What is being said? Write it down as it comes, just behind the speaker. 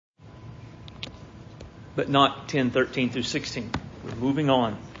but not 10:13 through 16. We're moving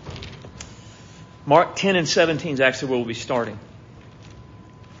on. Mark 10 and 17 is actually where we'll be starting.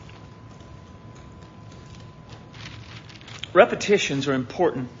 Repetitions are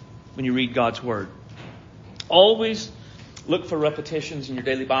important when you read God's Word. Always look for repetitions in your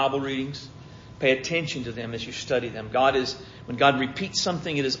daily Bible readings. Pay attention to them as you study them. When God repeats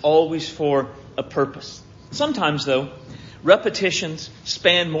something, it is always for a purpose. Sometimes, though, repetitions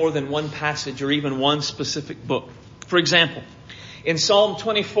span more than one passage or even one specific book. For example, in Psalm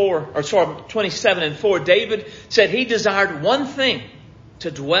 27 and 4, David said he desired one thing, to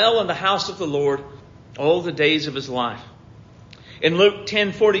dwell in the house of the Lord all the days of his life. In Luke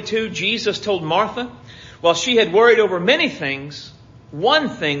 10:42, Jesus told Martha, while she had worried over many things, one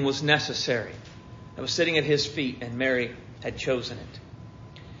thing was necessary. It was sitting at his feet, and Mary had chosen it.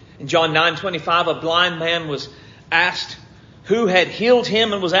 In John 9:25, a blind man was asked who had healed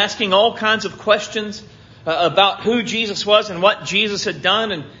him and was asking all kinds of questions about who Jesus was and what Jesus had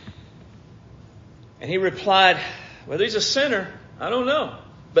done. And he replied, whether he's a sinner, I don't know.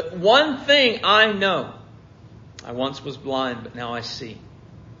 But one thing I know. I once was blind, but now I see.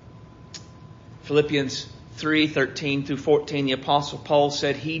 Philippians 3:13 through 14, the Apostle Paul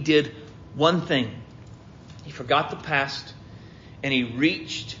said he did one thing. He forgot the past and he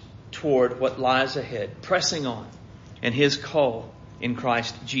reached toward what lies ahead, pressing on in his call in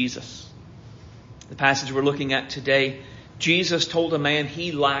Christ Jesus. The passage we're looking at today, Jesus told a man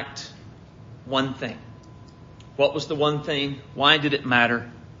he lacked one thing. What was the one thing? Why did it matter?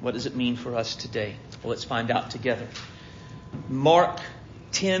 What does it mean for us today? Well, let's find out together. Mark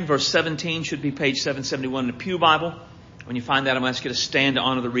 10 verse 17 should be page 771 in the Pew Bible. When you find that, I'm going to ask you to stand to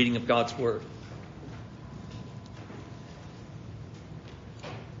honor the reading of God's Word.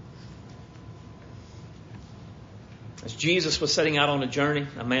 As Jesus was setting out on a journey,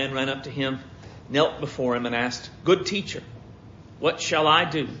 a man ran up to him, knelt before him and asked, "Good teacher, what shall I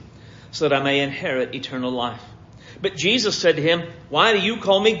do so that I may inherit eternal life?" But Jesus said to him, "Why do you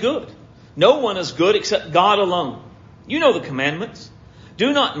call me good? No one is good except God alone. You know the commandments.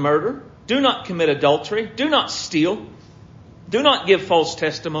 Do not murder. Do not commit adultery. Do not steal. Do not give false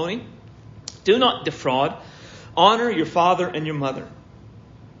testimony. Do not defraud. Honor your father and your mother."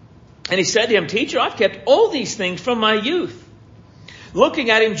 And he said to him, "Teacher, I've kept all these things from my youth." Looking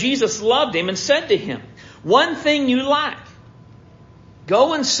at him, Jesus loved him and said to him, "One thing you lack.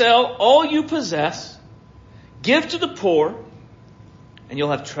 Go and sell all you possess. Give to the poor, and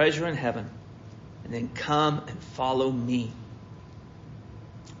you'll have treasure in heaven. And then come and follow me."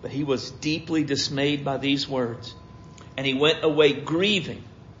 But he was deeply dismayed by these words, and he went away grieving,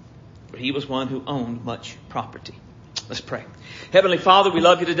 for he was one who owned much property. Let's pray. Heavenly Father, we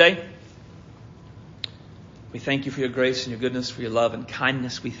love you today. We thank you for your grace and your goodness, for your love and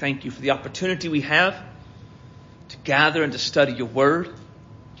kindness. We thank you for the opportunity we have to gather and to study your word.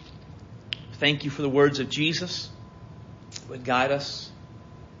 Thank you for the words of Jesus that would guide us.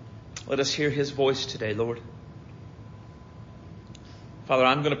 Let us hear his voice today, Lord. Father,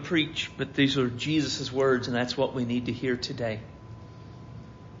 I'm going to preach, but these are Jesus' words, and that's what we need to hear today.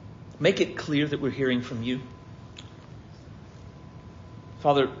 Make it clear that we're hearing from you.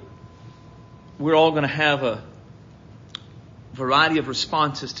 Father, we're all going to have a variety of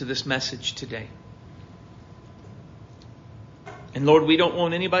responses to this message today. And Lord, we don't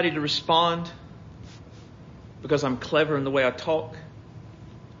want anybody to respond because I'm clever in the way I talk,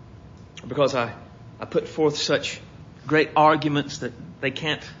 or because I put forth such great arguments that they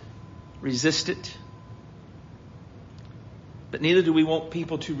can't resist it. But neither do we want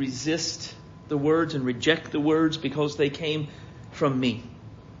people to resist the words and reject the words because they came from me.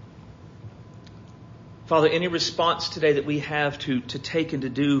 Father, any response today that we have to take and to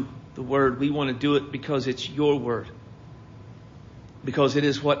do the word, we want to do it because it's your word. Because it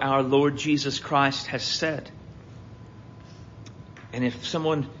is what our Lord Jesus Christ has said. And if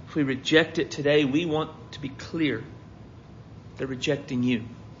we reject it today, we want to be clear. They're rejecting you.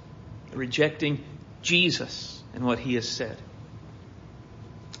 They're rejecting Jesus and what he has said.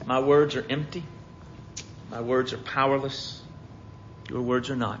 My words are empty. My words are powerless. Your words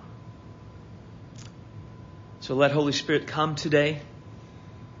are not. So let Holy Spirit come today.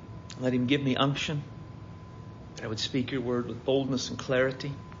 Let him give me unction, that I would speak your word with boldness and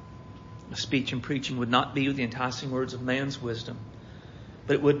clarity. My speech and preaching would not be with the enticing words of man's wisdom,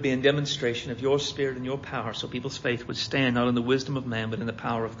 but it would be in demonstration of your Spirit and your power, so people's faith would stand not in the wisdom of man, but in the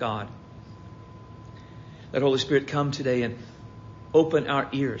power of God. Let Holy Spirit come today and open our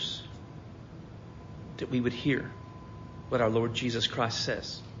ears, that we would hear what our Lord Jesus Christ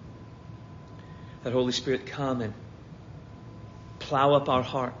says. Let Holy Spirit come and plow up our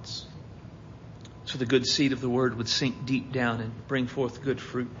hearts, so the good seed of the Word would sink deep down and bring forth good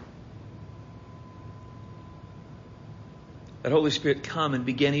fruit. Let Holy Spirit come and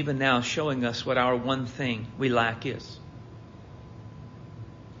begin even now showing us what our one thing we lack is.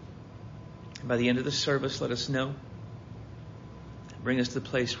 And by the end of the service, let us know. Bring us to the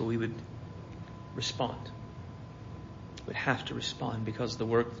place where we would respond. We would have to respond because of the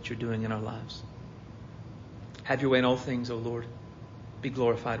work that you're doing in our lives. Have your way in all things, O Lord. Be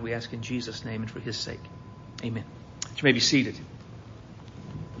glorified, we ask in Jesus' name and for His sake. Amen. You may be seated.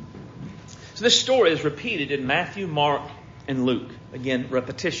 So this story is repeated in Matthew, Mark, and Luke. Again,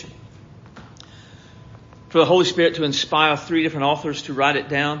 repetition. For the Holy Spirit to inspire 3 different authors to write it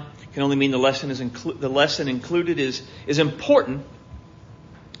down can only mean the lesson included is important,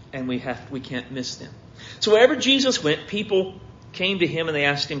 and we can't miss them. So wherever Jesus went, people came to Him and they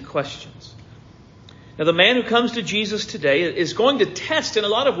asked Him questions. Now the man who comes to Jesus today is going to test in a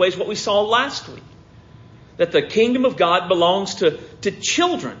lot of ways what we saw last week. That the kingdom of God belongs to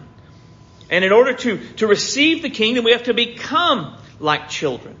children. And in order to receive the kingdom, we have to become like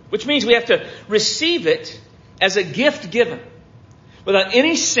children. Which means we have to receive it as a gift given. Without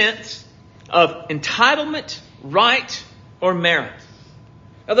any sense of entitlement, right, or merit.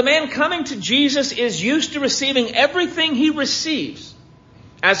 Now the man coming to Jesus is used to receiving everything he receives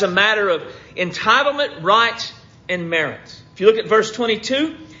as a matter of entitlement, right, and merit. If you look at verse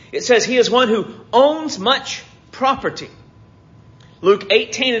 22, it says he is one who owns much property. Luke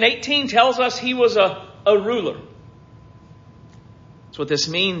 18:18 tells us he was a ruler. So what this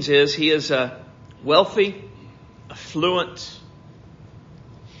means is he is a wealthy, affluent,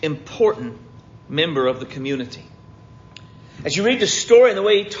 important member of the community. As you read the story and the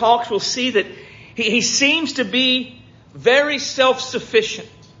way he talks, we'll see that he seems to be very self-sufficient.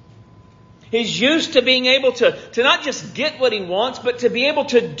 He's used to being able to not just get what he wants, but to be able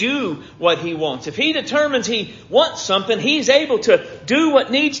to do what he wants. If he determines he wants something, he's able to do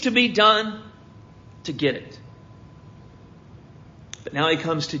what needs to be done to get it. But now he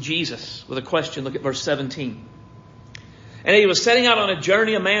comes to Jesus with a question. Look at verse 17. And he was setting out on a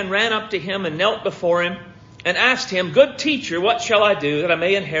journey. A man ran up to him and knelt before him and asked him, "Good teacher, what shall I do that I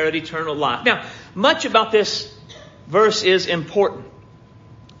may inherit eternal life?" Now, much about this verse is important.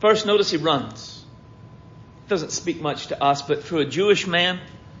 First, notice he runs. It doesn't speak much to us, but for a Jewish man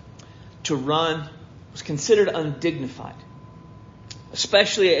to run was considered undignified.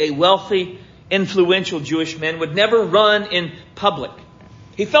 Especially a wealthy, influential Jewish man would never run in public.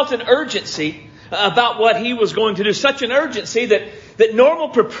 He felt an urgency about what he was going to do. Such an urgency that normal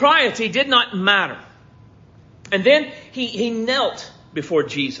propriety did not matter. And then he knelt before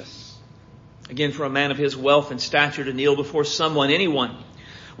Jesus. Again, for a man of his wealth and stature to kneel before anyone,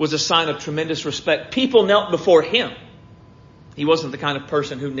 was a sign of tremendous respect. People knelt before him. He wasn't the kind of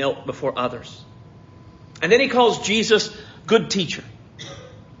person who knelt before others. And then he calls Jesus good teacher.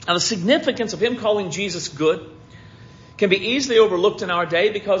 Now the significance of him calling Jesus good can be easily overlooked in our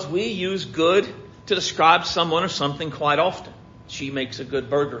day because we use good to describe someone or something quite often. She makes a good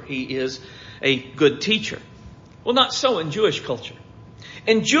burger. He is a good teacher. Well, not so in Jewish culture.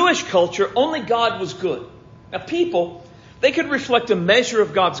 In Jewish culture, only God was good. Now people, they could reflect a measure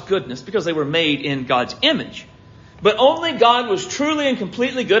of God's goodness because they were made in God's image. But only God was truly and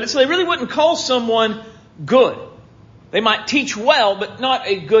completely good. And so they really wouldn't call someone good. They might teach well, but not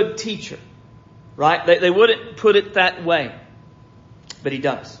a good teacher. Right? They wouldn't put it that way. But he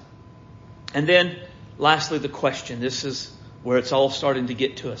does. And then, lastly, the question. This is where it's all starting to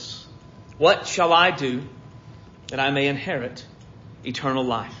get to us. What shall I do that I may inherit eternal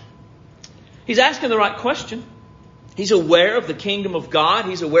life? He's asking the right question. He's aware of the kingdom of God.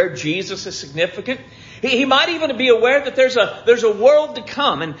 He's aware Jesus is significant. He might even be aware that there's a world to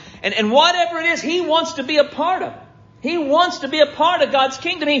come. And whatever it is, he wants to be a part of it. He wants to be a part of God's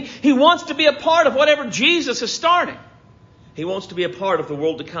kingdom. He wants to be a part of whatever Jesus is starting. He wants to be a part of the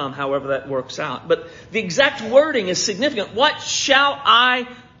world to come, however that works out. But the exact wording is significant. What shall I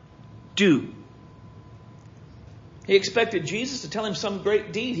do? He expected Jesus to tell him some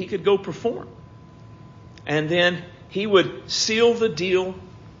great deed he could go perform. And then he would seal the deal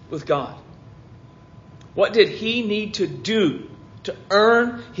with God. What did he need to do to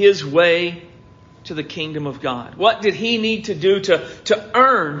earn his way to the kingdom of God? What did he need to do to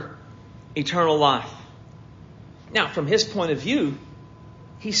earn eternal life? Now, from his point of view,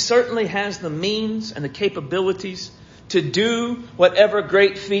 he certainly has the means and the capabilities to do whatever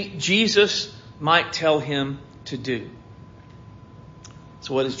great feat Jesus might tell him to do.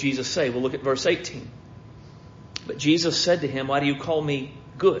 So what does Jesus say? We'll look at verse 18. But Jesus said to him, "Why do you call me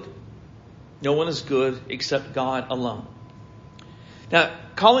good? No one is good except God alone." Now,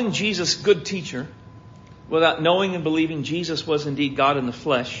 calling Jesus good teacher without knowing and believing Jesus was indeed God in the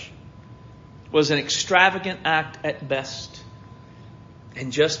flesh, was an extravagant act at best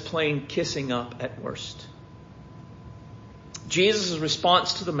and just plain kissing up at worst. Jesus'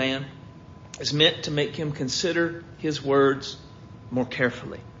 response to the man is meant to make him consider his words more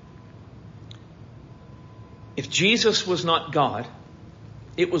carefully. If Jesus was not God,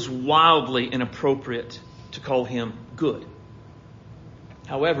 it was wildly inappropriate to call him good.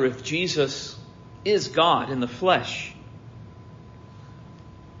 However, if Jesus is God in the flesh,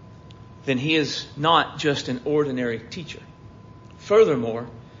 then he is not just an ordinary teacher. Furthermore,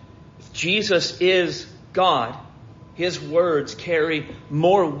 if Jesus is God, his words carry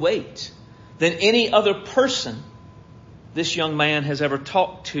more weight than any other person this young man has ever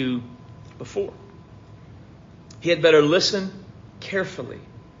talked to before. He had better listen carefully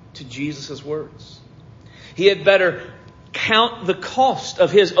to Jesus' words. He had better count the cost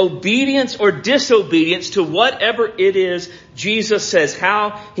of his obedience or disobedience to whatever it is Jesus says,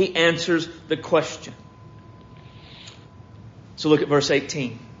 how he answers the question. So look at verse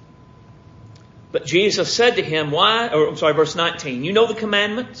 18. But Jesus said to him, verse 19. You know the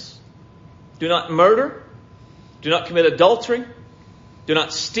commandments. Do not murder. Do not commit adultery. Do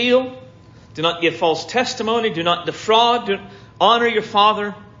not steal. Do not give false testimony. Do not defraud. Honor your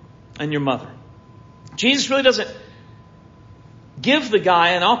father and your mother. Jesus really doesn't give the guy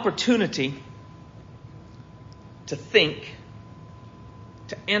an opportunity to think,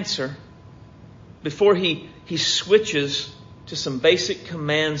 to answer, before he switches to some basic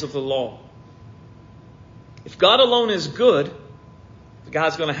commands of the law. If God alone is good, the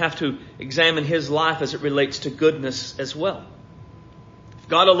guy's going to have to examine his life as it relates to goodness as well. If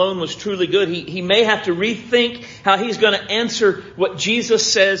God alone was truly good, he may have to rethink how he's going to answer what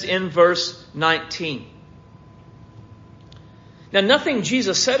Jesus says in verse 19. Now, nothing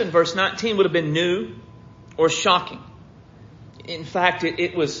Jesus said in verse 19 would have been new or shocking. In fact,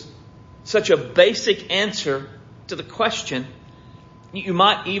 it was such a basic answer to the question, you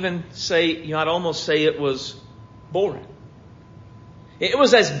might almost say it was boring. It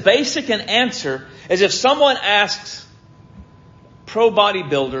was as basic an answer as if someone asks pro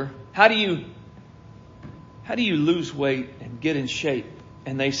bodybuilder, how do you lose weight and get in shape?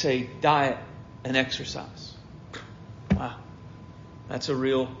 And they say diet and exercise. Wow. That's a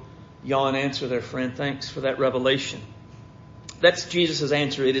real yawn answer there, friend. Thanks for that revelation. That's Jesus'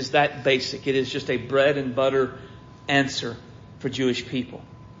 answer. It is that basic. It is just a bread and butter answer for Jewish people.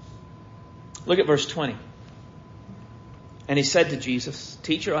 Look at verse 20. And he said to Jesus,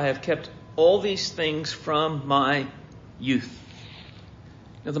 Teacher, I have kept all these things from my youth.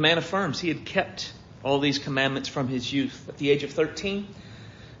 Now the man affirms he had kept all these commandments from his youth. At the age of 13,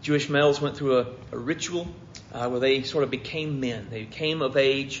 Jewish males went through a ritual where they sort of became men. They came of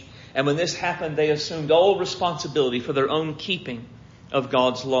age. And when this happened, they assumed all responsibility for their own keeping of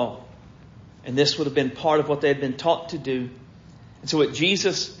God's law. And this would have been part of what they had been taught to do. And so what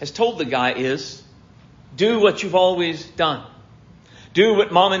Jesus has told the guy is, do what you've always done. Do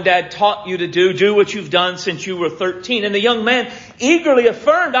what mom and dad taught you to do. Do what you've done since you were 13. And the young man eagerly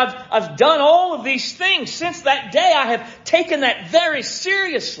affirmed, I've done all of these things. Since that day, I have taken that very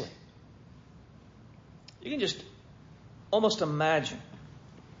seriously. You can just almost imagine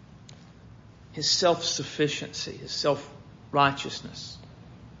his self-sufficiency, his self-righteousness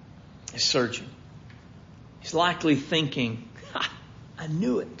is surging. He's likely thinking, I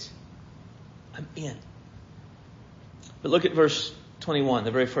knew it. I'm in. But look at verse 21,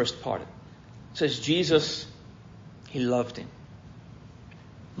 the very first part. It says, Jesus, he loved him.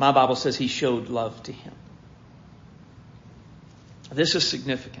 My Bible says he showed love to him. This is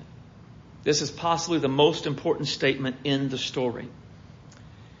significant. This is possibly the most important statement in the story.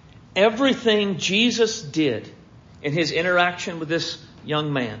 Everything Jesus did in his interaction with this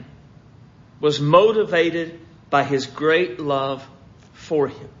young man was motivated by his great love for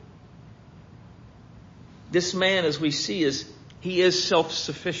him. This man, as we see, he is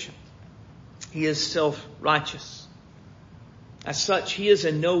self-sufficient. He is self-righteous. As such, he is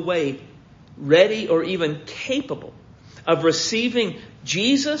in no way ready or even capable of receiving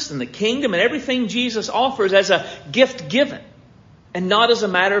Jesus and the kingdom and everything Jesus offers as a gift given and not as a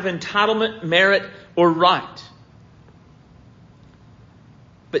matter of entitlement, merit, or right.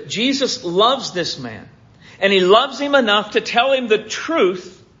 But Jesus loves this man, and he loves him enough to tell him the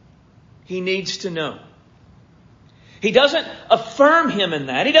truth he needs to know. He doesn't affirm him in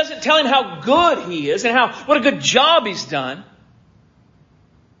that. He doesn't tell him how good he is and what a good job he's done.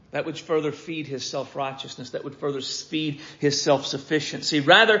 That would further feed his self-righteousness. That would further feed his self-sufficiency.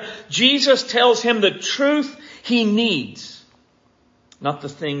 Rather, Jesus tells him the truth he needs, not the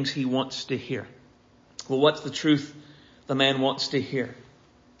things he wants to hear. Well, what's the truth the man wants to hear?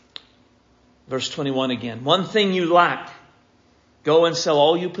 Verse 21 again. One thing you lack. Go and sell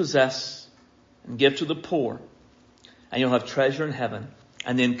all you possess and give to the poor, and you'll have treasure in heaven.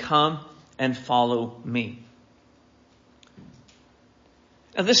 And then come and follow me.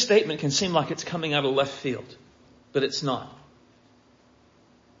 Now, this statement can seem like it's coming out of left field, but it's not.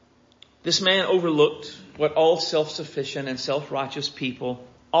 This man overlooked what all self-sufficient and self-righteous people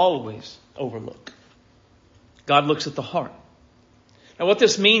always overlook. God looks at the heart. Now, what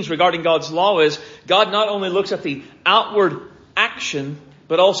this means regarding God's law is God not only looks at the outward action,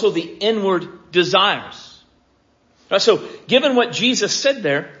 but also the inward desires. So, given what Jesus said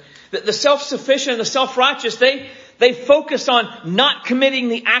there, that the self-sufficient and the self-righteous, they focus on not committing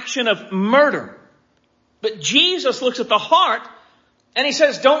the action of murder. But Jesus looks at the heart and he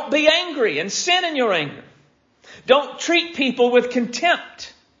says, don't be angry and sin in your anger. Don't treat people with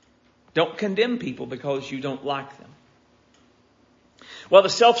contempt. Don't condemn people because you don't like them. While the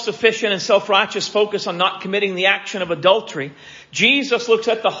self-sufficient and self-righteous focus on not committing the action of adultery, Jesus looks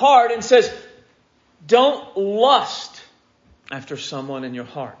at the heart and says, don't lust after someone in your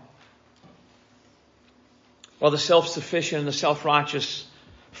heart. While the self-sufficient and the self-righteous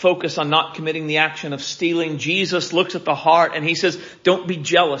focus on not committing the action of stealing, Jesus looks at the heart and he says, don't be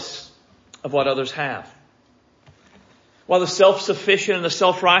jealous of what others have. While the self-sufficient and the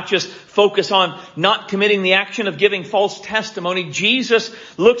self-righteous focus on not committing the action of giving false testimony, Jesus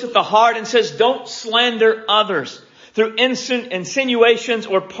looks at the heart and says, don't slander others through insinuations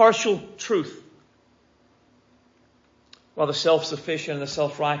or partial truth. While the self-sufficient and the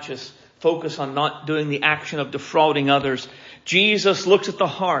self-righteous focus on not doing the action of defrauding others, Jesus looks at the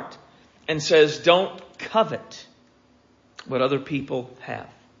heart and says, don't covet what other people have.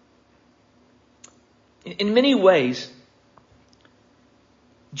 In many ways,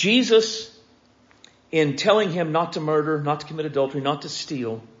 Jesus, in telling him not to murder, not to commit adultery, not to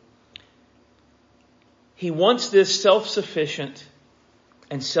steal, he wants this self-sufficient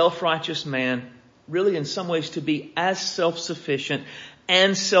and self-righteous man really in some ways to be as self-sufficient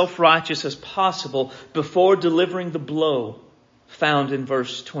and self-righteous as possible before delivering the blow found in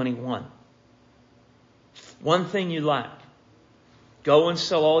verse 21. One thing you lack. Go and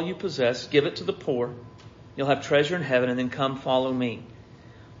sell all you possess, give it to the poor. You'll have treasure in heaven, and then come follow me.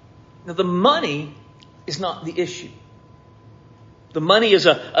 Now, the money is not the issue. The money is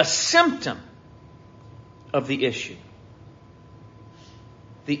a symptom of the issue.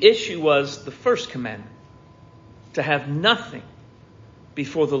 The issue was the first commandment, to have nothing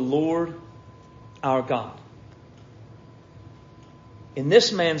before the Lord our God. In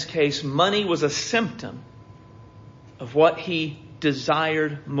this man's case, money was a symptom of what he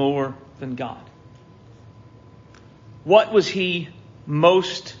desired more than God. What was he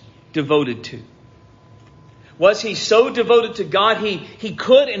most devoted to? Was he so devoted to God he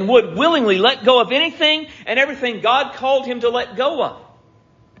could and would willingly let go of anything and everything God called him to let go of?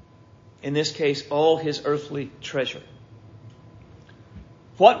 In this case, all his earthly treasure.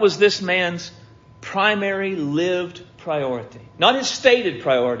 What was this man's primary lived priority? Not his stated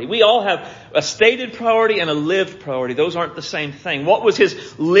priority. We all have a stated priority and a lived priority. Those aren't the same thing. What was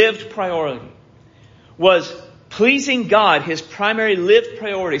his lived priority? Was pleasing God his primary lived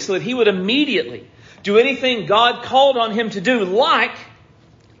priority, so that he would immediately do anything God called on him to do, like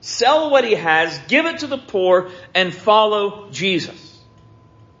sell what he has, give it to the poor, and follow Jesus.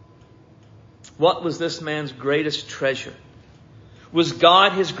 What was this man's greatest treasure? Was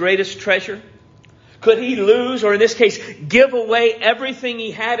God his greatest treasure? Could he lose, or in this case, give away everything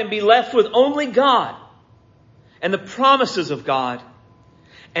he had and be left with only God and the promises of God,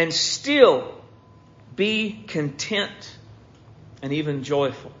 and still be content and even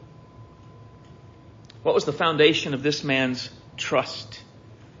joyful? What was the foundation of this man's trust?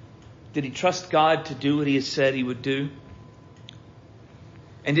 Did he trust God to do what he had said he would do?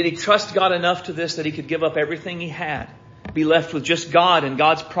 And did he trust God enough to this that he could give up everything he had, be left with just God and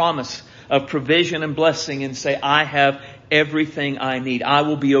God's promise of provision and blessing, and say, I have everything I need. I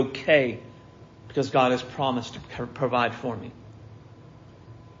will be okay because God has promised to provide for me.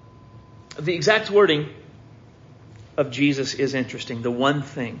 The exact wording of Jesus is interesting. The one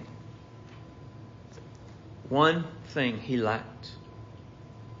thing he lacked.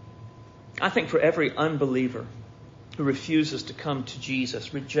 I think for every unbeliever who refuses to come to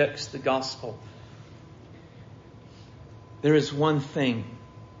Jesus, rejects the gospel, there is one thing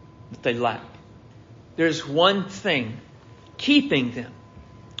that they lack. There's one thing keeping them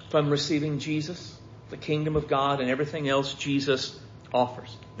from receiving Jesus, the kingdom of God, and everything else Jesus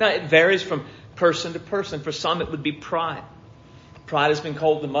offers. Now, it varies from person to person. For some, it would be pride. Pride has been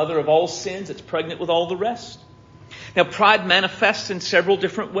called the mother of all sins. It's pregnant with all the rest. Now, pride manifests in several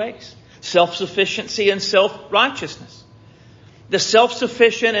different ways. Self-sufficiency and self-righteousness. The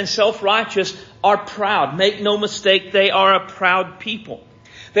self-sufficient and self-righteous are proud. Make no mistake, they are a proud people.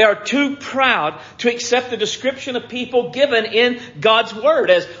 They are too proud to accept the description of people given in God's Word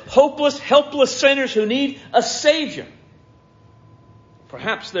as hopeless, helpless sinners who need a Savior.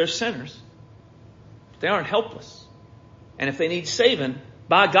 Perhaps they're sinners. They aren't helpless. And if they need saving,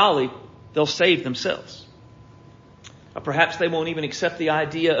 by golly, they'll save themselves. Or perhaps they won't even accept the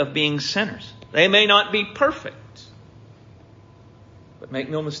idea of being sinners. They may not be perfect. But make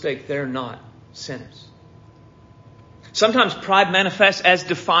no mistake, they're not sinners. Sometimes pride manifests as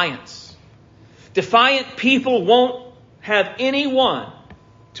defiance. Defiant people won't have anyone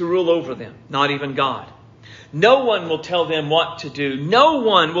to rule over them, not even God. No one will tell them what to do. No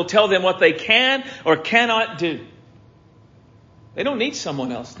one will tell them what they can or cannot do. They don't need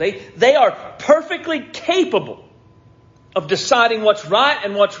someone else. They are perfectly capable of deciding what's right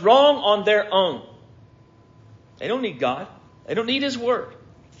and what's wrong on their own. They don't need God. They don't need His Word.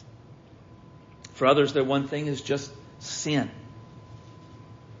 For others, their one thing is just sin.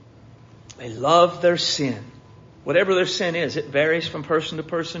 They love their sin. Whatever their sin is, it varies from person to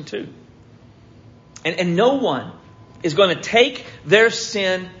person too. And no one is going to take their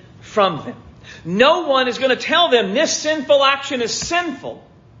sin from them. No one is going to tell them this sinful action is sinful.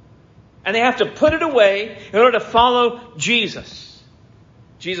 And they have to put it away in order to follow Jesus.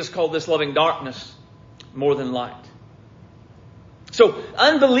 Jesus called this loving darkness more than light. So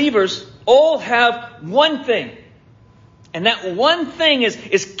unbelievers all have one thing. And that one thing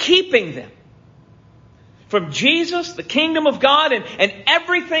is keeping them from Jesus, the kingdom of God, and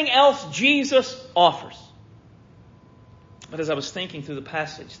everything else Jesus offers. But as I was thinking through the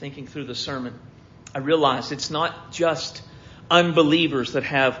passage, thinking through the sermon, I realized it's not just unbelievers that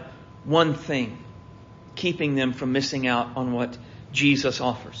have one thing keeping them from missing out on what Jesus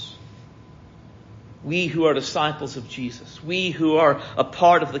offers. We who are disciples of Jesus, we who are a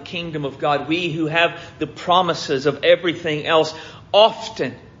part of the kingdom of God, we who have the promises of everything else,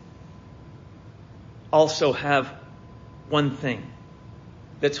 often also have one thing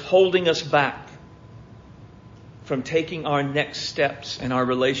that's holding us back from taking our next steps in our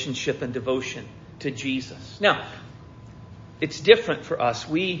relationship and devotion to Jesus. Now, it's different for us.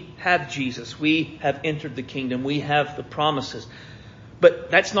 We have Jesus. We have entered the kingdom. We have the promises. But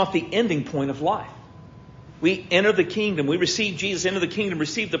that's not the ending point of life. We enter the kingdom. We receive Jesus into the kingdom,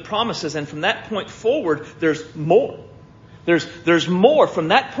 receive the promises. And from that point forward, there's more. There's more. From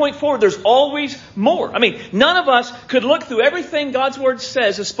that point forward, there's always more. I mean, none of us could look through everything God's Word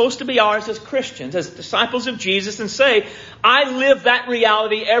says is supposed to be ours as Christians, as disciples of Jesus, and say, I live that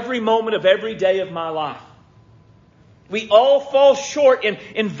reality every moment of every day of my life. We all fall short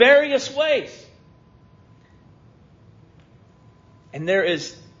in various ways. And there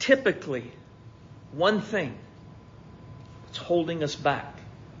is typically one thing that's holding us back.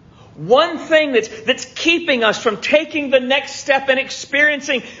 One thing that's keeping us from taking the next step and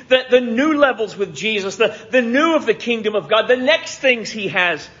experiencing the new levels with Jesus, the new of the kingdom of God, the next things He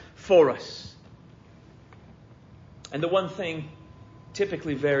has for us. And the one thing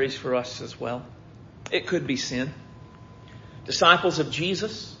typically varies for us as well. It could be sin. Disciples of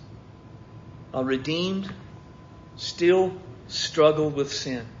Jesus, are redeemed, still struggle with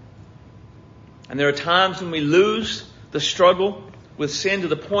sin. And there are times when we lose the struggle with sin to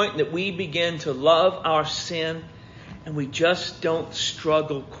the point that we begin to love our sin and we just don't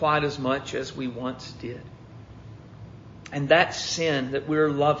struggle quite as much as we once did. And that sin that we're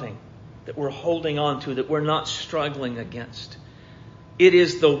loving, that we're holding on to, that we're not struggling against, it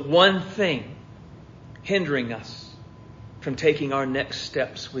is the one thing hindering us from taking our next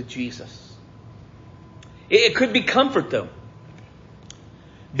steps with Jesus. It could be comfort though.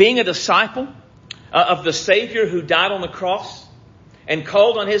 Being a disciple of the Savior who died on the cross and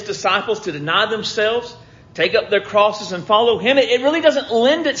called on His disciples to deny themselves, take up their crosses and follow Him, it really doesn't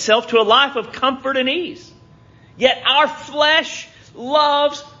lend itself to a life of comfort and ease. Yet our flesh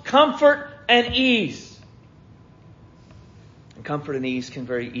loves comfort and ease. And comfort and ease can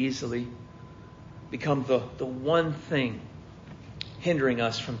very easily become the one thing hindering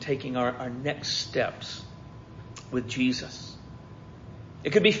us from taking our next steps with Jesus.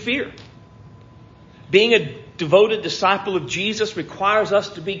 It could be fear. Being a devoted disciple of Jesus requires us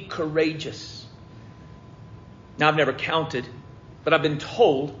to be courageous. Now, I've never counted, but I've been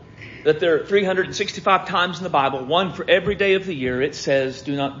told that there are 365 times in the Bible, one for every day of the year, it says,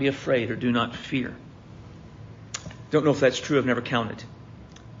 do not be afraid or do not fear. Don't know if that's true. I've never counted.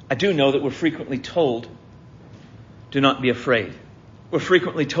 I do know that we're frequently told, do not be afraid. We're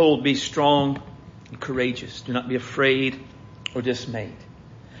frequently told, be strong and courageous. Do not be afraid or dismayed.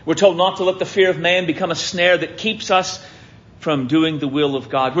 We're told not to let the fear of man become a snare that keeps us from doing the will of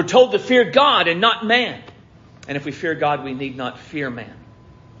God. We're told to fear God and not man. And if we fear God, we need not fear man.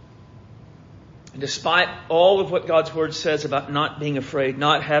 And despite all of what God's Word says about not being afraid,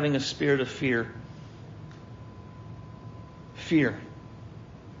 not having a spirit of fear, fear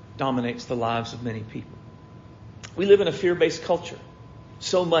dominates the lives of many people. We live in a fear-based culture.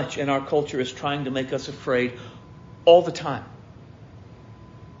 So much in our culture is trying to make us afraid all the time.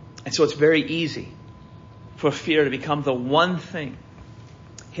 And so it's very easy for fear to become the one thing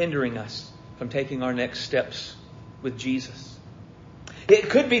hindering us from taking our next steps with Jesus.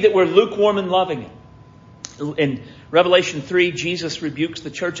 It could be that we're lukewarm in loving it. In Revelation 3, Jesus rebukes the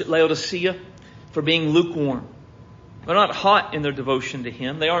church at Laodicea for being lukewarm. They're not hot in their devotion to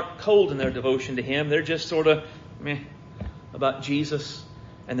Him. They aren't cold in their devotion to Him. They're just sort of meh about Jesus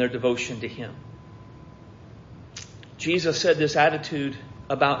and their devotion to Him. Jesus said this attitude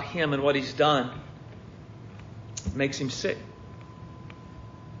about Him and what He's done makes Him sick.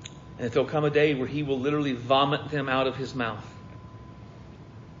 And that there'll come a day where He will literally vomit them out of His mouth.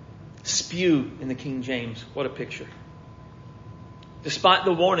 Spew in the King James. What a picture. Despite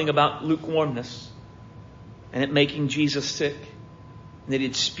the warning about lukewarmness and it making Jesus sick, and that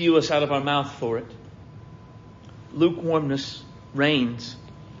He'd spew us out of our mouth for it, lukewarmness reigns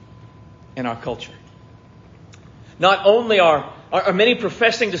in our culture. Not only are many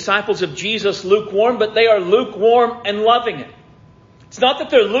professing disciples of Jesus lukewarm, but they are lukewarm and loving it. It's not that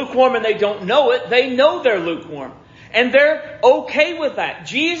they're lukewarm and they don't know it. They know they're lukewarm. And they're okay with that.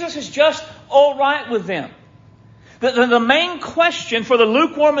 Jesus is just all right with them. The main question for the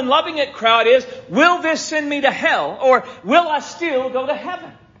lukewarm and loving it crowd is, will this send me to hell? Or will I still go to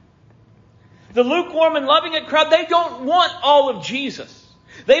heaven? The lukewarm and loving it crowd, they don't want all of Jesus.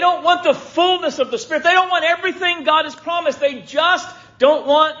 They don't want the fullness of the Spirit. They don't want everything God has promised. They just don't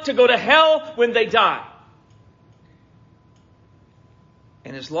want to go to hell when they die.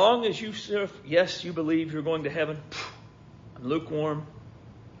 And as long as you serve, yes, you believe you're going to heaven, I'm lukewarm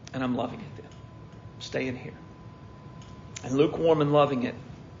and I'm loving it then. I'm staying here. And lukewarm and loving it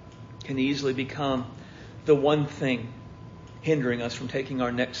can easily become the one thing hindering us from taking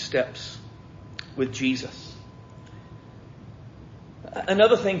our next steps with Jesus.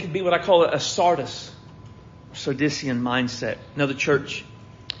 Another thing could be what I call a Sardis, or Sardisian mindset. Another church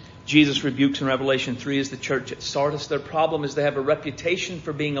Jesus rebukes in Revelation 3 is the church at Sardis. Their problem is they have a reputation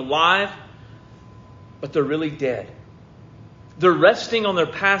for being alive, but they're really dead. They're resting on their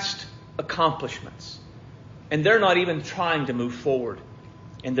past accomplishments. And they're not even trying to move forward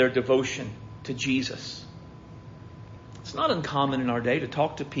in their devotion to Jesus. It's not uncommon in our day to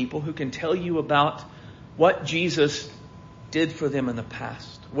talk to people who can tell you about what Jesus did for them in the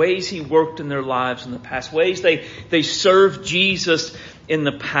past. Ways He worked in their lives in the past. Ways they served Jesus in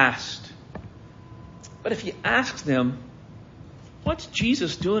the past. But if you ask them, what's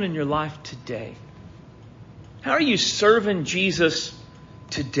Jesus doing in your life today? How are you serving Jesus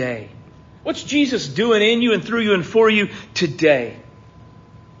today? What's Jesus doing in you and through you and for you today?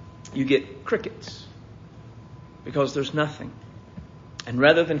 You get crickets. Because there's nothing. And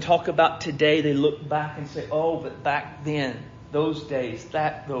rather than talk about today, they look back and say, oh, but back then, those days,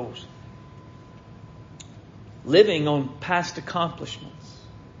 those. Living on past accomplishments.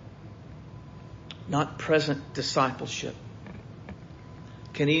 Not present discipleship.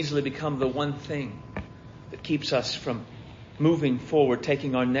 Can easily become the one thing that keeps us from moving forward,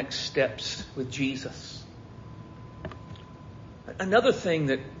 taking our next steps with Jesus. Another thing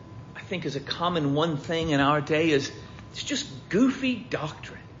that I think is a common one thing in our day is it's just goofy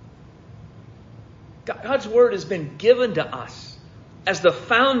doctrine. God's Word has been given to us as the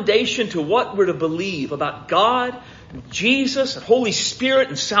foundation to what we're to believe about God, Jesus, and Holy Spirit,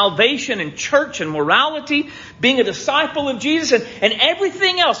 and salvation, and church, and morality, being a disciple of Jesus, and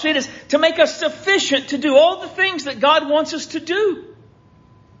everything else. It is to make us sufficient to do all the things that God wants us to do.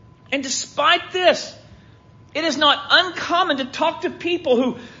 And despite this, it is not uncommon to talk to people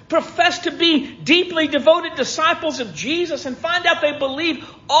who profess to be deeply devoted disciples of Jesus and find out they believe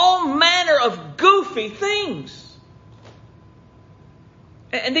all manner of goofy things.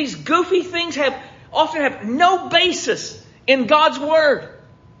 And these goofy things often have no basis in God's Word.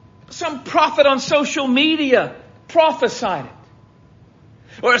 Some prophet on social media prophesied it.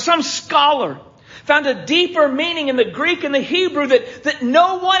 Or some scholar found a deeper meaning in the Greek and the Hebrew that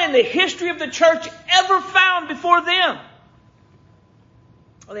no one in the history of the church ever found before them.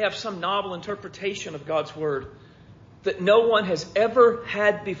 Or they have some novel interpretation of God's Word that no one has ever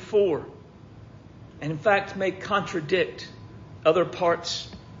had before. And in fact may contradict other parts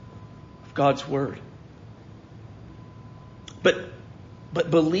of God's Word. But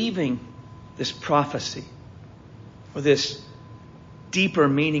believing this prophecy, or this deeper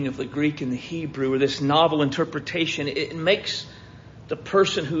meaning of the Greek and the Hebrew, or this novel interpretation, it makes the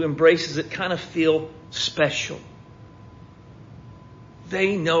person who embraces it kind of feel special.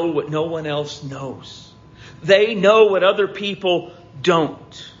 They know what no one else knows. They know what other people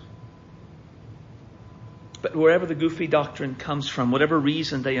don't. But wherever the goofy doctrine comes from, whatever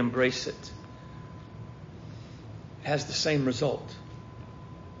reason they embrace it, it has the same result.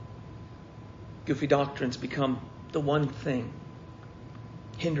 Goofy doctrines become the one thing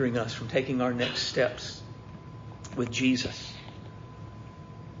hindering us from taking our next steps with Jesus.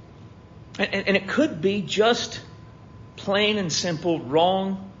 And it could be just plain and simple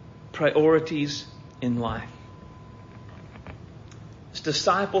wrong priorities in life. As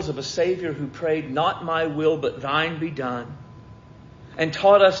disciples of a Savior who prayed, "Not my will, but thine be done," and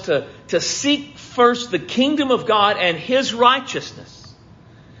taught us to seek first the kingdom of God and His righteousness,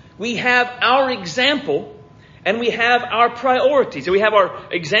 we have our example and we have our priorities. We have our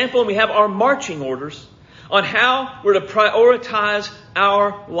example and we have our marching orders on how we're to prioritize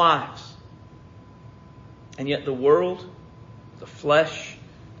our lives. And yet the world, the flesh,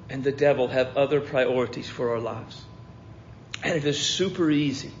 and the devil have other priorities for our lives. And it is super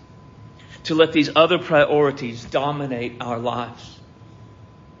easy to let these other priorities dominate our lives.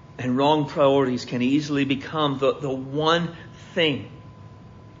 And wrong priorities can easily become the one thing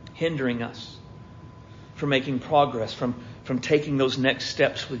hindering us from making progress, from taking those next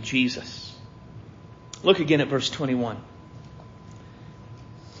steps with Jesus. Look again at verse 21.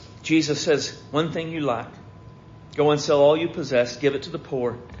 Jesus says, "One thing you lack. Go and sell all you possess, give it to the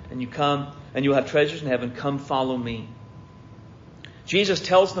poor, and you come and you'll have treasures in heaven. Come follow me." Jesus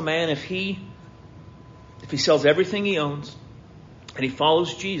tells the man if he sells everything he owns and he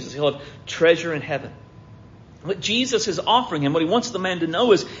follows Jesus, he'll have treasure in heaven. What Jesus is offering him, what he wants the man to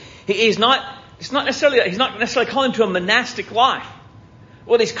know is he's not necessarily calling him to a monastic life.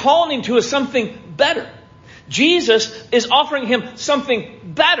 What he's calling him to is something better. Jesus is offering him something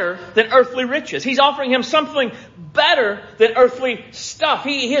better than earthly riches. He's offering him something better than earthly stuff.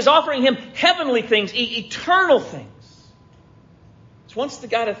 He is offering him heavenly things, eternal things. He wants the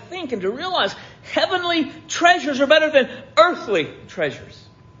guy to think and to realize heavenly treasures are better than earthly treasures.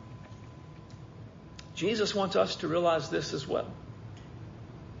 Jesus wants us to realize this as well.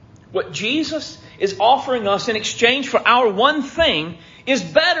 What Jesus is offering us in exchange for our one thing is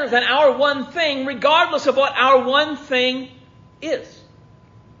better than our one thing, regardless of what our one thing is.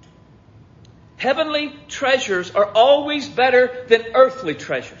 Heavenly treasures are always better than earthly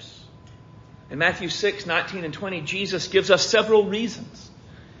treasures. In Matthew 6, 19 and 20, Jesus gives us several reasons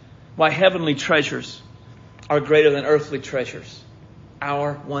why heavenly treasures are greater than earthly treasures.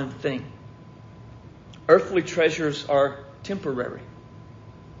 Our one thing. Earthly treasures are temporary.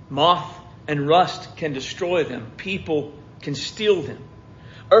 Moth and rust can destroy them. People can steal them.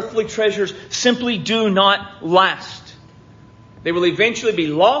 Earthly treasures simply do not last. They will eventually be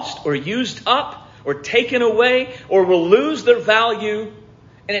lost or used up or taken away or will lose their value.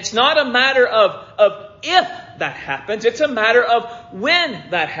 And it's not a matter of if that happens. It's a matter of when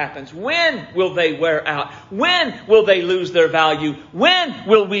that happens. When will they wear out? When will they lose their value? When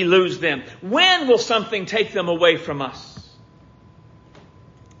will we lose them? When will something take them away from us?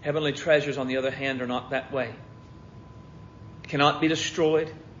 Heavenly treasures, on the other hand, are not that way. They cannot be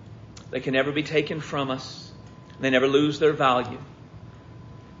destroyed. They can never be taken from us. They never lose their value.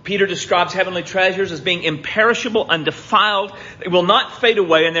 Peter describes heavenly treasures as being imperishable, undefiled. They will not fade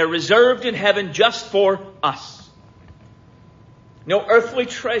away, and they're reserved in heaven just for us. No earthly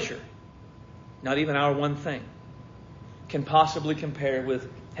treasure, not even our one thing, can possibly compare with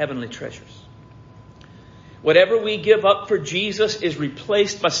heavenly treasures. Whatever we give up for Jesus is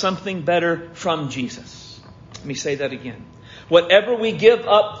replaced by something better from Jesus. Let me say that again. Whatever we give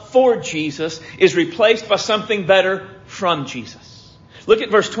up for Jesus is replaced by something better from Jesus. Look at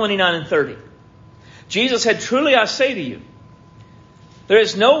verse 29 and 30. Jesus said, "Truly I say to you, there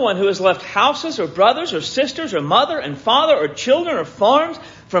is no one who has left houses or brothers or sisters or mother and father or children or farms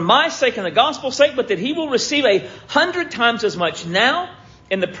for my sake and the gospel's sake, but that he will receive 100 times as much now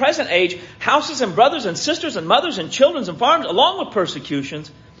in the present age, houses and brothers and sisters and mothers and children and farms, along with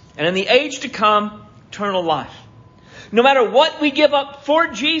persecutions, and in the age to come, eternal life." No matter what we give up for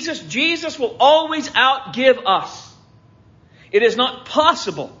Jesus, Jesus will always outgive us. It is not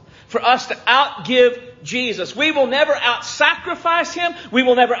possible for us to outgive Jesus. We will never out-sacrifice Him. We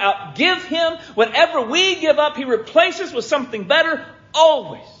will never outgive Him. Whatever we give up, He replaces with something better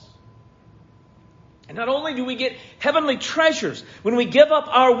always. And not only do we get heavenly treasures when we give up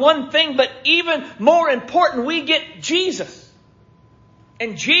our one thing, but even more important, we get Jesus.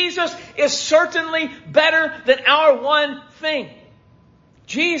 And Jesus is certainly better than our one thing.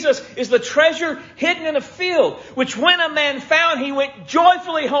 Jesus is the treasure hidden in a field, which when a man found, he went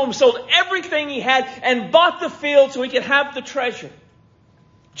joyfully home, sold everything he had, and bought the field so he could have the treasure.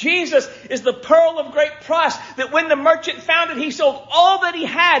 Jesus is the pearl of great price, that when the merchant found it, he sold all that he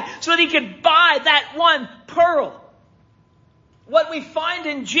had so that he could buy that one pearl. What we find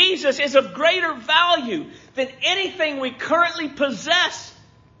in Jesus is of greater value than anything we currently possess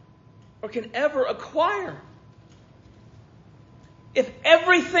or can ever acquire. If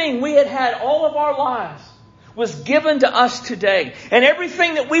everything we had had all of our lives was given to us today, and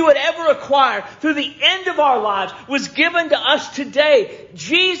everything that we would ever acquire through the end of our lives was given to us today,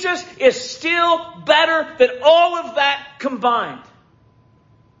 Jesus is still better than all of that combined.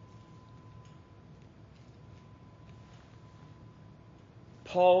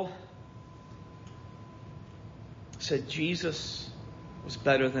 Paul said Jesus was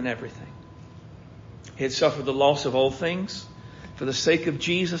better than everything. He had suffered the loss of all things for the sake of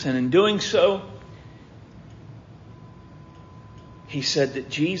Jesus, and in doing so, he said that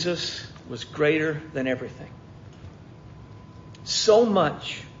Jesus was greater than everything. So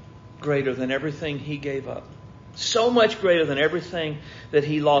much greater than everything he gave up. So much greater than everything that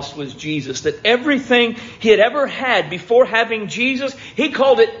he lost was Jesus. That everything he had ever had before having Jesus, he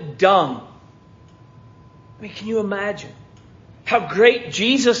called it dung. I mean, can you imagine how great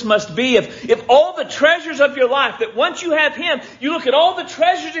Jesus must be if all the treasures of your life, that once you have Him, you look at all the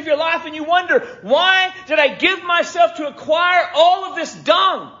treasures of your life and you wonder, why did I give myself to acquire all of this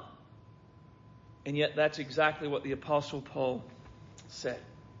dung? And yet that's exactly what the Apostle Paul said.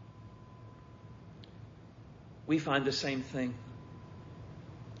 We find the same thing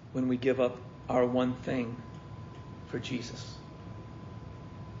when we give up our one thing for Jesus.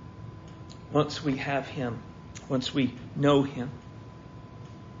 Once we have Him, once we know Him,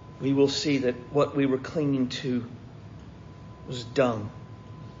 we will see that what we were clinging to was dung,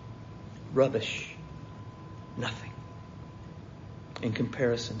 rubbish, nothing in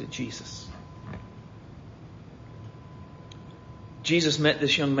comparison to Jesus. Jesus met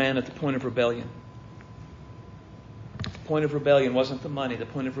this young man at the point of rebellion. The point of rebellion wasn't the money. The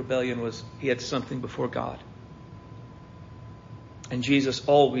point of rebellion was he had something before God. And Jesus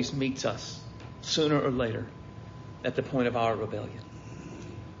always meets us sooner or later at the point of our rebellion.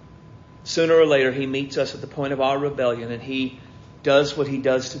 Sooner or later, He meets us at the point of our rebellion, and He does what He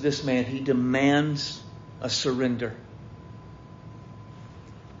does to this man. He demands a surrender.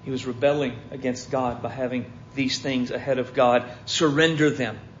 He was rebelling against God by having these things ahead of God. Surrender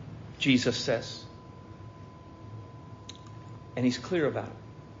them, Jesus says. And He's clear about it.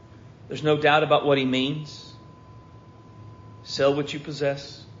 There's no doubt about what He means. Sell what you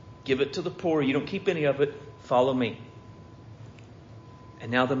possess. Give it to the poor. You don't keep any of it. Follow me. And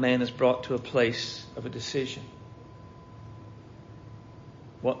now the man is brought to a place of a decision.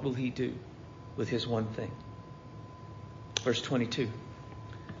 What will he do with his one thing? Verse 22.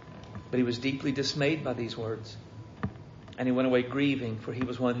 But he was deeply dismayed by these words, and he went away grieving, for he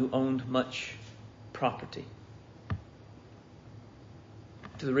was one who owned much property.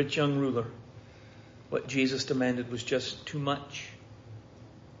 To the rich young ruler, what Jesus demanded was just too much.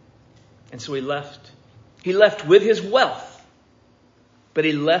 And so he left. He left with his wealth. But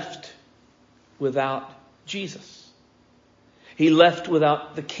he left without Jesus. He left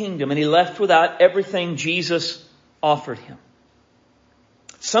without the kingdom. And he left without everything Jesus offered him.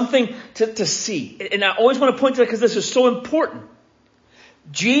 Something to see. And I always want to point to that because this is so important.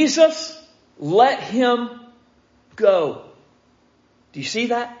 Jesus let him go. Do you see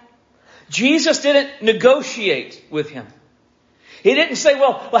that? Jesus didn't negotiate with him. He didn't say,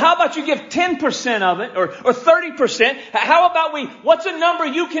 well, how about you give 10% of it or 30%? How about what's a number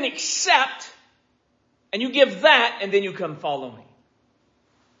you can accept? And you give that and then you come follow me.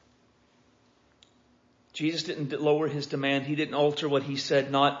 Jesus didn't lower his demand. He didn't alter what he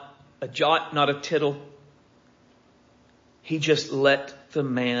said, not a jot, not a tittle. He just let the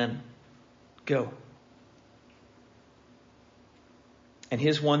man go. And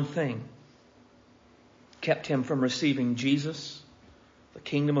his one thing kept him from receiving Jesus, the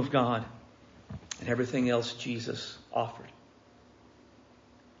kingdom of God, and everything else Jesus offered.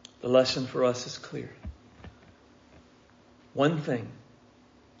 The lesson for us is clear. One thing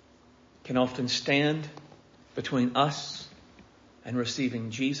can often stand between us and receiving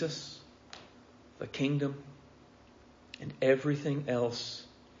Jesus, the kingdom, and everything else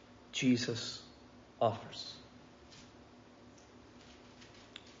Jesus offers.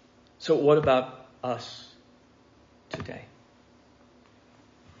 So what about us today?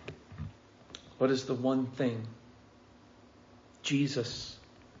 What is the one thing Jesus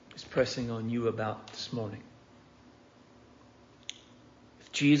is pressing on you about this morning?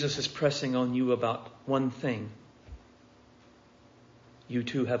 If Jesus is pressing on you about one thing, you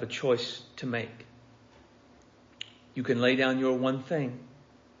too have a choice to make. You can lay down your one thing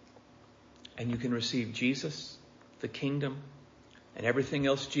and you can receive Jesus, the kingdom, and everything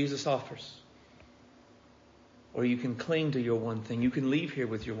else Jesus offers. Or you can cling to your one thing. You can leave here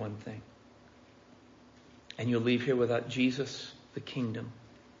with your one thing. And you'll leave here without Jesus, the kingdom,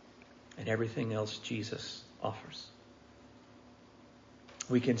 and everything else Jesus offers.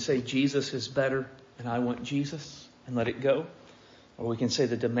 We can say Jesus is better and I want Jesus and let it go. Or we can say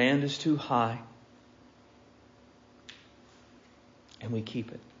the demand is too high and we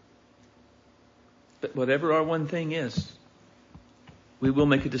keep it. But whatever our one thing is, we will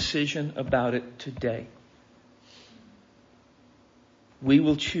make a decision about it today. We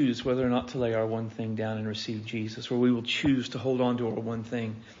will choose whether or not to lay our one thing down and receive Jesus, or we will choose to hold on to our one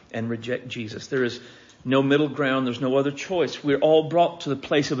thing and reject Jesus. There is no middle ground. There's no other choice. We're all brought to the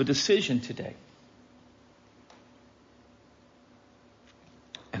place of a decision today.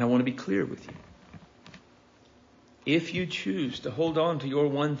 And I want to be clear with you. If you choose to hold on to your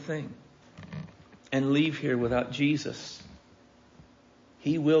one thing and leave here without Jesus,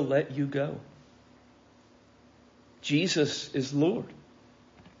 He will let you go. Jesus is Lord.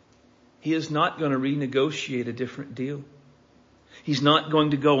 He is not going to renegotiate a different deal. He's not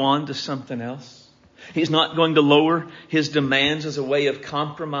going to go on to something else. He's not going to lower His demands as a way of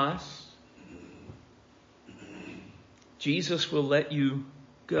compromise. Jesus will let you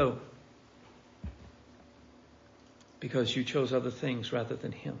go because you chose other things rather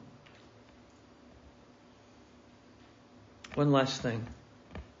than Him. One last thing.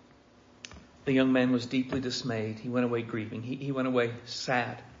 The young man was deeply dismayed. He went away grieving. He went away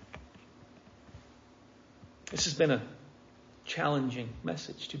sad. This has been a challenging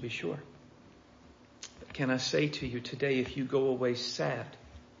message, to be sure. But can I say to you today, if you go away sad,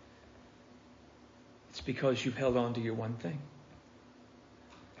 it's because you've held on to your one thing.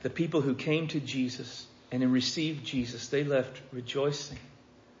 The people who came to Jesus and received Jesus, they left rejoicing.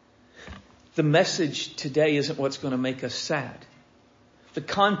 The message today isn't what's going to make us sad. The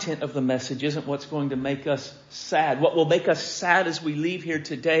content of the message isn't what's going to make us sad. What will make us sad as we leave here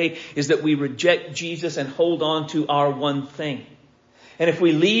today is that we reject Jesus and hold on to our one thing. And if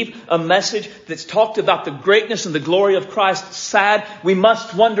we leave a message that's talked about the greatness and the glory of Christ sad, we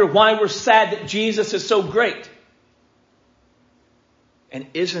must wonder why we're sad that Jesus is so great. And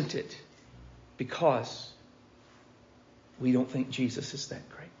isn't it because we don't think Jesus is that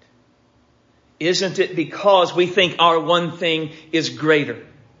great? Isn't it because we think our one thing is greater?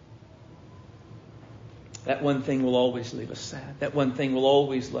 That one thing will always leave us sad. That one thing will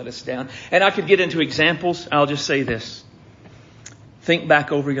always let us down. And I could get into examples. I'll just say this. Think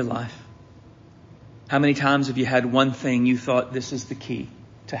back over your life. How many times have you had one thing you thought, this is the key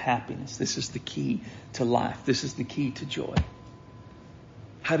to happiness. This is the key to life. This is the key to joy.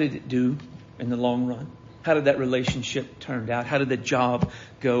 How did it do in the long run? How did that relationship turn out? How did the job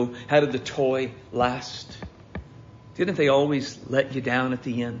go? How did the toy last? Didn't they always let you down at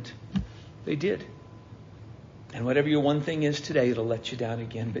the end? They did. And whatever your one thing is today, it'll let you down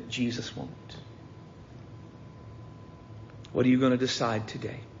again, but Jesus won't. What are you going to decide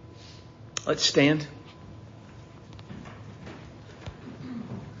today? Let's stand.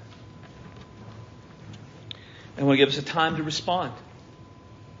 I want to give us a time to respond.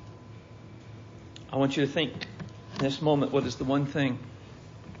 I want you to think in this moment, what is the one thing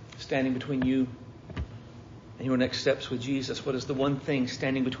standing between you and your next steps with Jesus? What is the one thing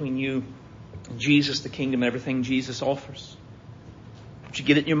standing between you and Jesus, the kingdom, and everything Jesus offers? Would you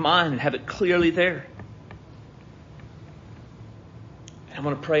get it in your mind and have it clearly there? And I'm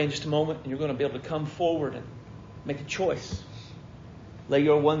going to pray in just a moment, and you're going to be able to come forward and make a choice. Lay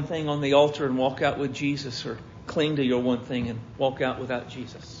your one thing on the altar and walk out with Jesus, or cling to your one thing and walk out without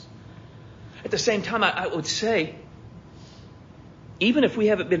Jesus. At the same time, I would say, even if we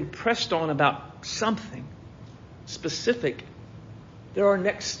haven't been pressed on about something specific, there are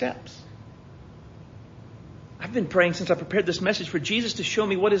next steps. I've been praying since I prepared this message for Jesus to show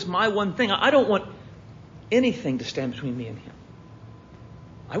me what is my one thing. I don't want anything to stand between me and Him.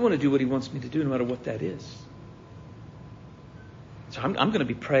 I want to do what He wants me to do, no matter what that is. So I'm going to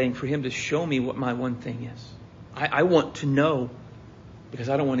be praying for Him to show me what my one thing is. I want to know, because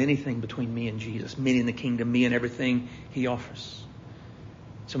I don't want anything between me and Jesus, me and the kingdom, me and everything He offers.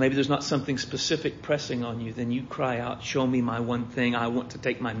 So maybe there's not something specific pressing on you. Then you cry out, show me my one thing. I want to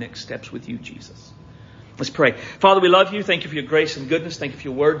take my next steps with you, Jesus. Let's pray. Father, we love you. Thank you for your grace and goodness. Thank you for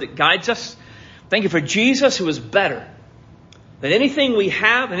your word that guides us. Thank you for Jesus, who is better than anything we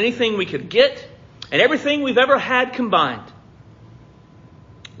have and anything we could get and everything we've ever had combined.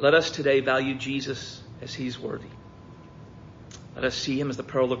 Let us today value Jesus as He's worthy. Let us see Him as the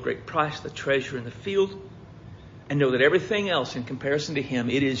pearl of great price, the treasure in the field, and know that everything else in comparison to Him,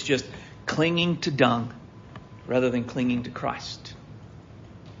 it is just clinging to dung rather than clinging to Christ.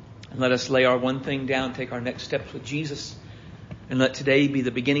 And let us lay our one thing down, take our next steps with Jesus, and let today be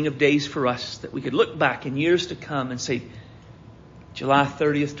the beginning of days for us that we could look back in years to come and say, July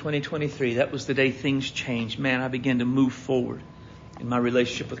 30th, 2023, that was the day things changed. Man, I began to move forward in my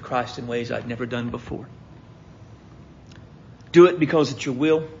relationship with Christ in ways I'd never done before. Do it because it's your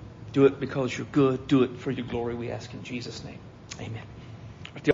will. Do it because you're good. Do it for your glory, we ask in Jesus' name. Amen.